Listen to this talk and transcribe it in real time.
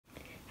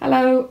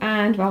Hello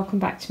and welcome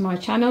back to my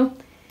channel.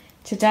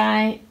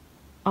 Today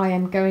I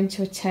am going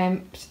to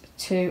attempt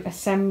to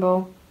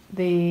assemble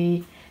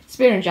the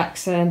Spear &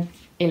 Jackson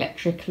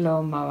electric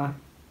lawnmower.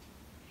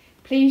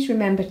 Please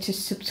remember to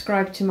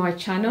subscribe to my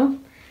channel.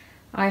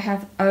 I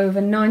have over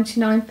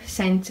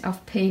 99%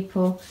 of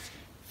people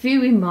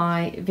viewing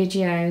my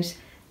videos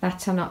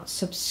that are not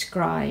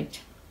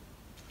subscribed.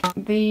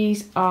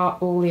 These are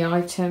all the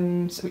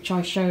items which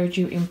I showed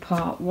you in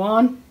part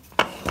 1.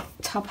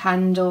 Top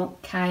handle,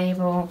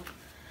 cable,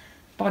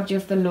 body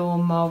of the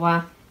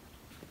lawnmower,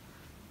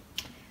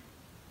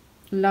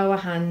 lower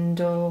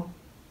handle,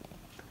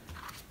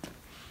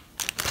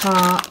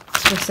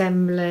 parts for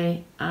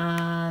assembly,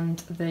 and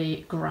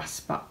the grass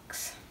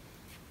box,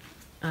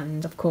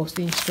 and of course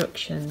the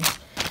instructions.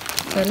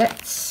 So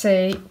let's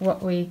see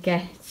what we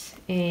get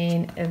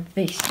in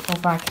this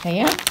little bag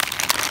here.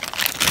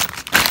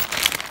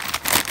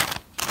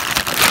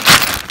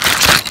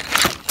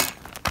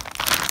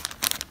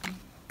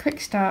 Quick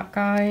start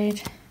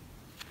guide,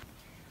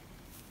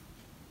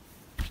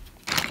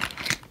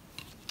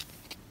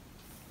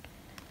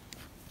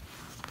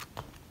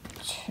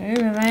 two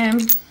of them,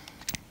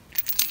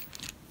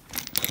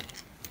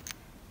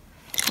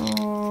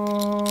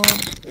 4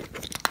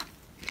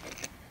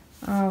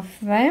 of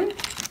them,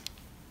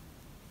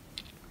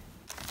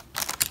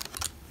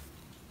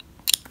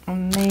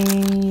 and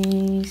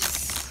these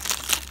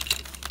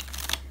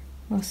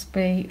must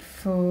be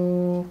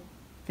for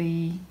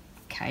the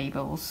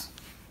cables.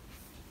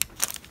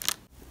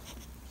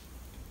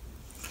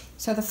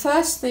 So the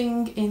first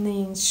thing in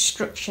the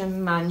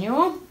instruction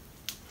manual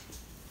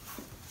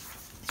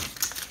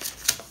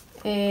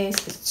is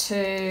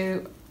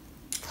to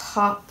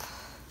pop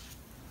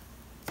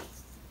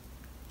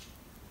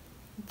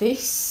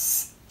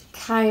this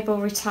cable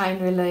retain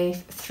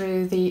relief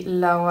through the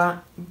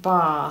lower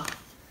bar,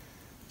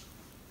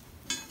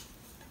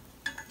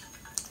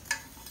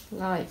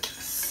 like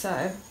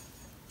so.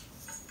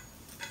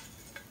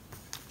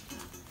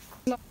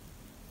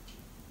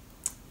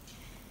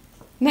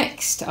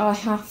 Next, I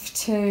have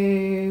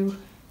to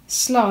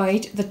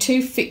slide the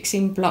 2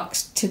 fixing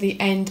blocks to the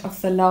end of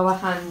the lower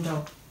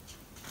handle.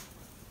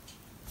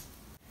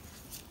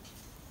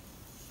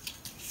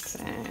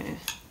 So,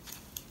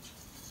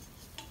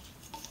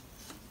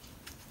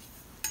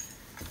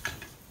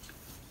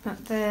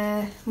 that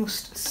there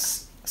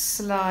must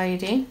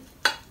slide in.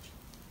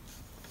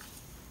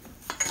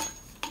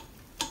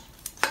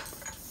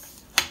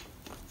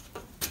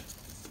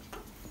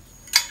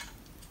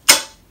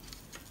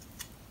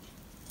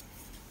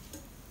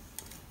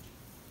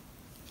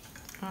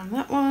 On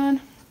that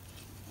one,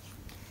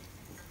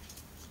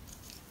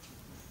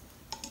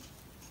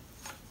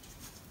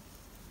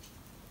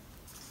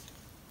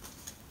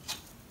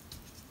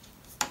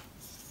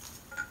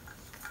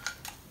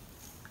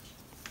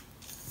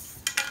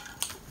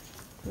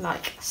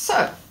 like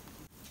so.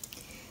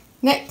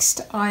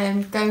 Next I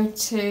am going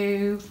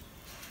to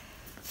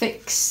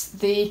fix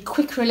the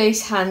quick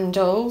release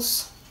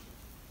handles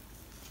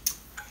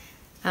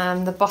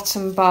and the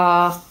bottom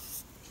bar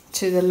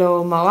to the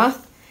lawnmower.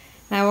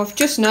 Now I've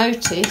just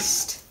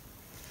noticed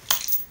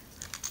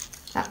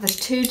that there's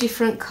 2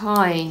 different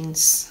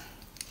kinds.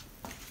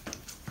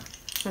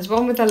 There's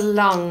one with a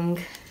long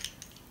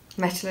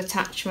metal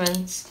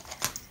attachment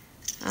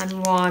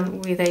and one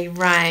with a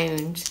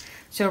round.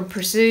 So I'm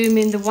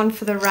presuming the one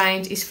for the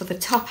round is for the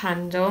top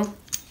handle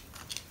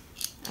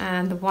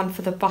and the one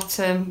for the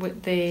bottom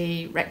with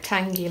the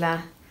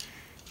rectangular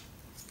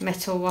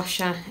metal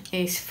washer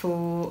is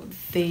for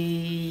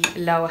the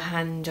lower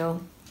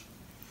handle.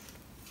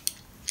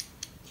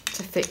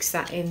 To fix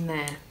that in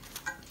there.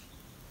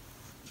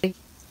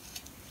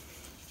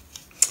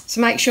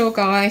 So make sure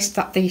guys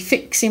that the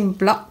fixing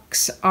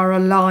blocks are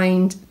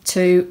aligned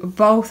to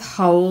both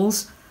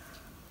holes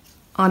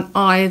on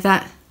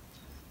either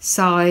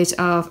side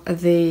of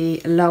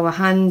the lower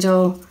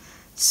handle,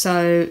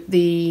 so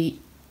the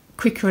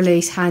quick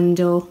release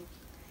handle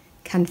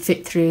can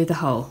fit through the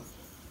hole.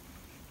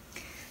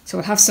 So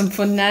we'll have some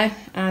fun now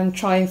and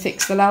try and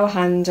fix the lower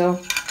handle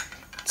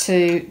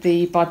to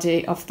the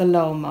body of the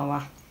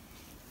lawnmower.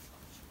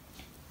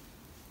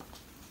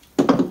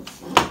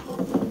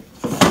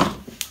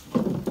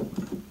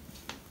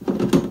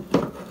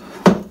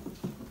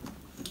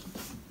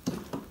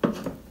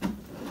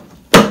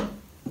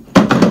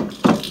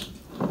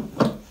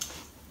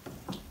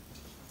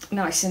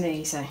 Nice and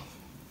easy.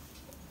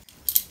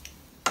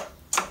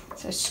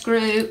 So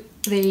screw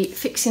the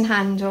fixing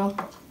handle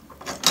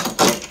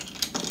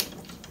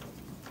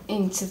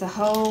into the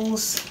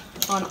holes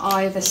on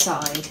either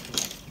side.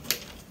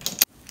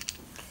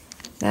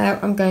 Now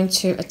I'm going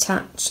to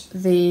attach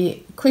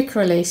the quick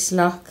release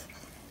lock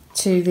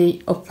to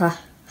the upper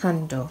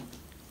handle.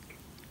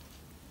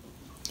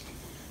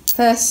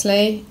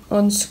 Firstly,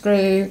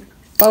 unscrew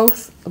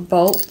both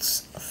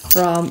bolts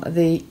from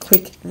the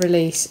quick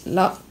release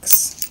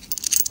locks,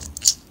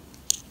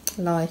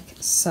 like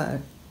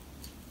so.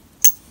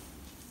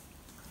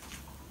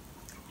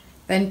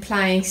 Then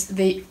place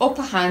the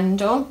upper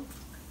handle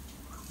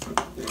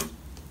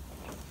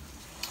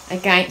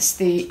against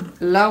the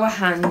lower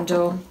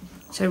handle.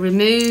 So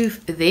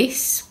remove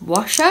this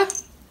washer.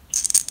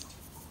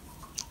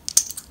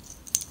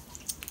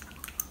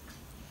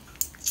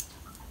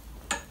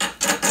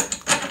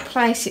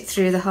 Place it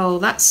through the hole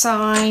that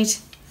side.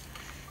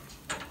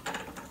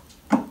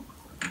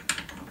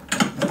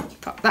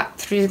 Pop that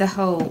through the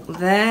hole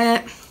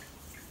there.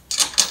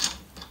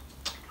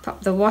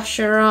 Pop the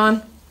washer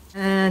on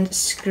and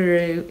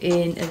screw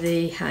in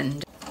the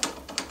handle.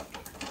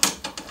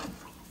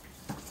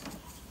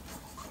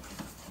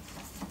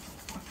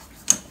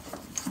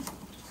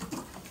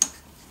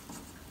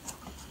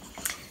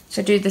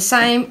 So do the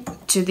same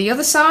to the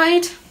other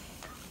side.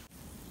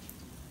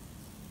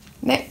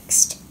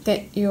 Next,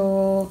 get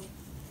your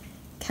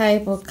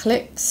cable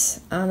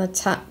clips and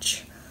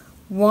attach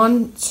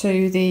one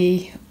to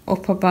the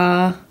upper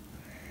bar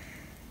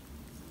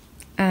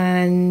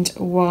and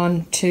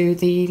one to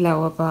the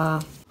lower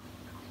bar.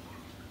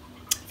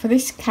 For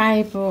this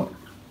cable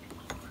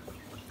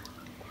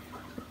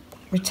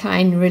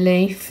retain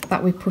relief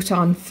that we put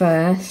on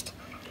first,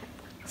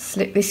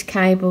 slip this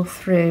cable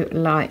through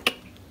like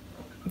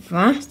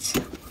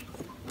that.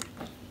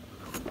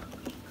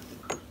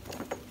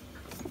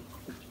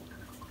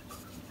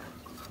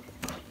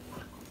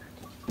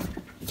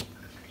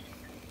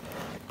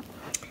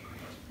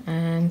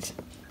 And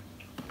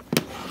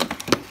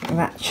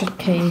that should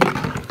keep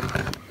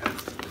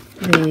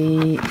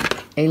the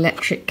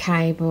electric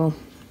cable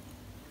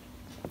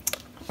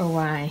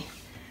away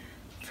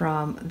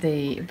from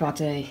the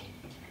body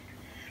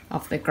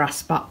of the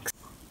grass box.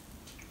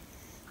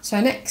 So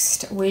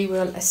next we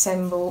will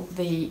assemble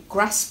the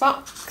grass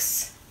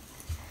box.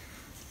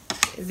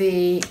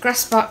 The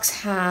grass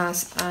box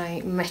has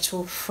a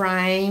metal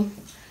frame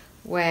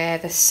where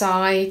the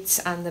sides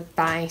and the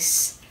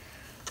base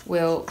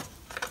will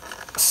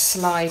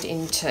slide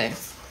into.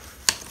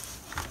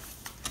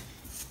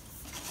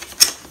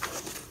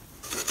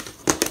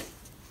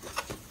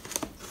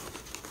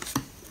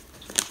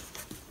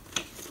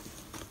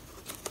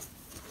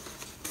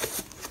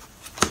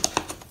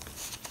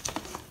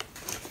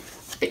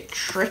 Bit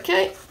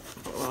tricky,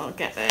 but we'll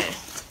get there.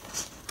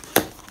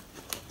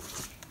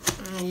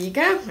 There you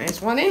go, there's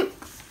one in.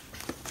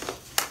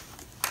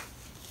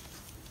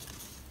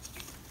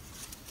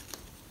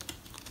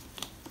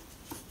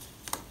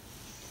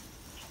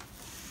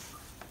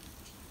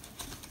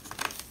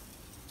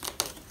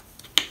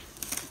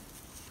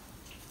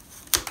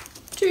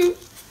 Two.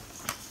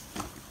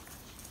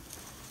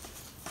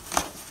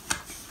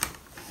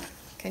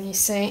 Can you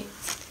see?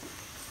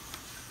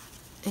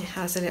 It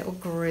has a little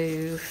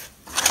groove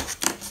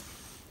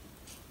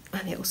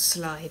and it will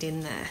slide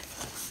in there.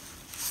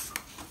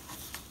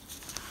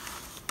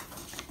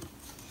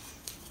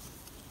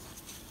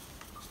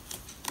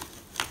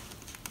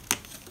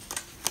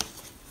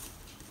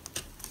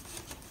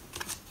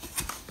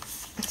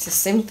 It's as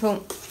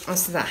simple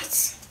as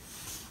that.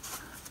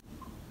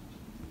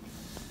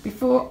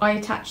 Before I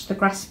attach the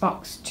grass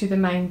box to the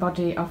main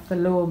body of the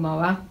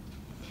lawnmower,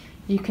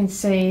 you can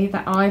see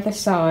that either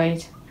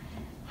side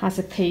has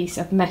a piece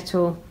of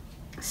metal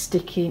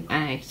sticking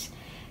out.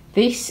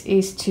 This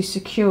is to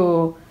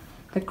secure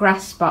the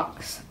grass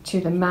box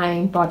to the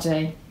main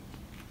body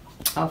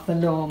of the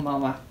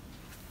lawnmower.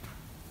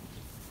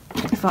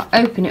 If I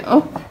open it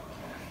up,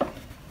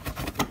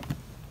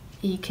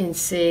 you can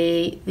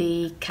see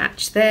the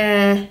catch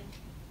there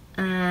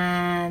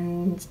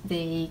and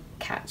the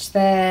catch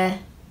there,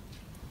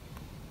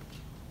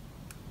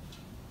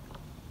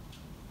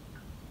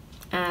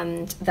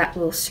 and that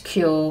will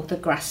secure the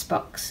grass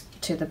box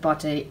to the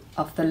body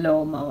of the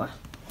lawnmower.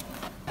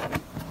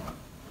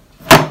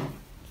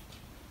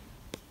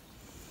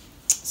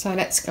 So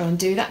let's go and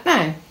do that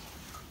now.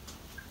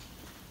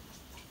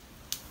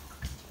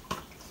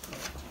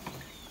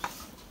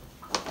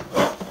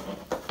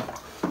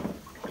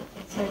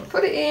 So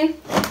put it in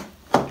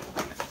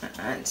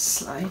and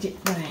slide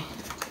it down.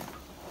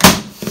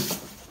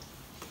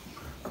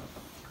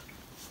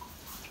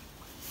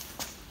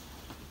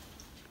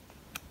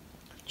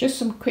 Just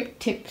some quick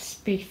tips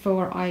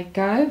before I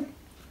go.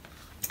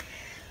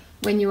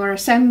 When you are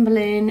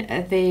assembling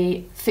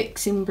the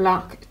fixing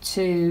block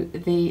to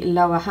the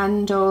lower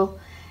handle,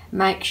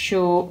 make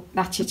sure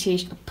that it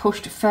is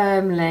pushed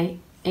firmly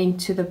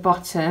into the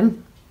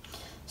bottom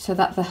so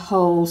that the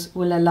holes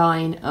will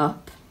align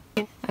up.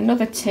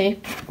 Another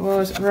tip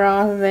was,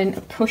 rather than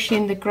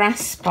pushing the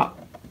grass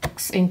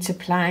box into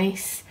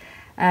place,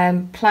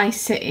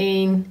 place it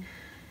in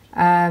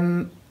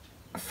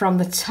from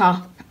the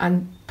top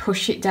and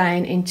push it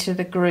down into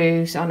the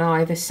grooves on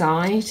either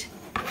side.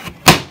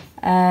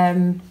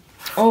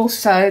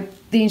 Also,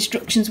 the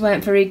instructions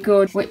weren't very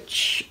good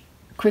which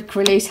quick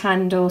release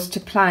handles to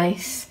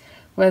place,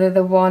 whether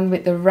the one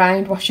with the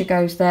round washer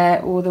goes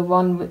there or the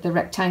one with the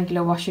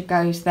rectangular washer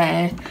goes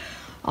there.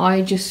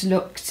 I just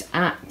looked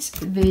at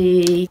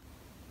the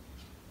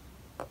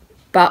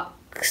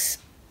box.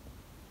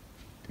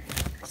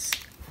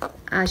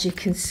 As you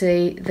can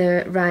see,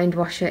 the round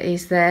washer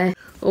is there.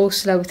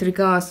 Also, with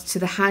regards to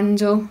the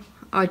handle,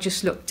 I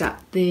just looked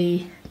at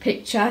the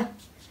picture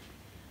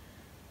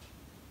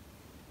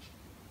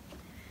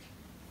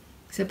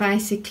So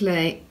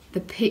basically the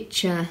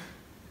picture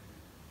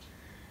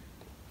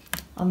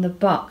on the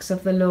box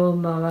of the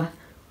lawnmower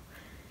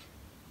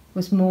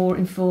was more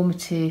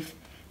informative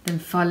than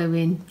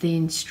following the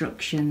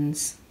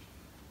instructions.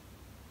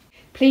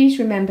 Please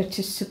remember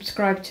to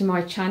subscribe to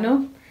my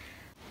channel.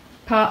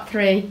 Part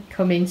 3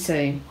 coming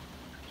soon.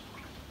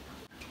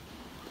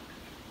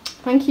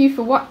 Thank you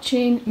for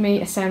watching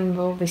me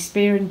assemble the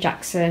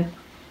Jackson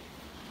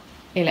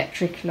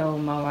electric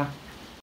lawnmower.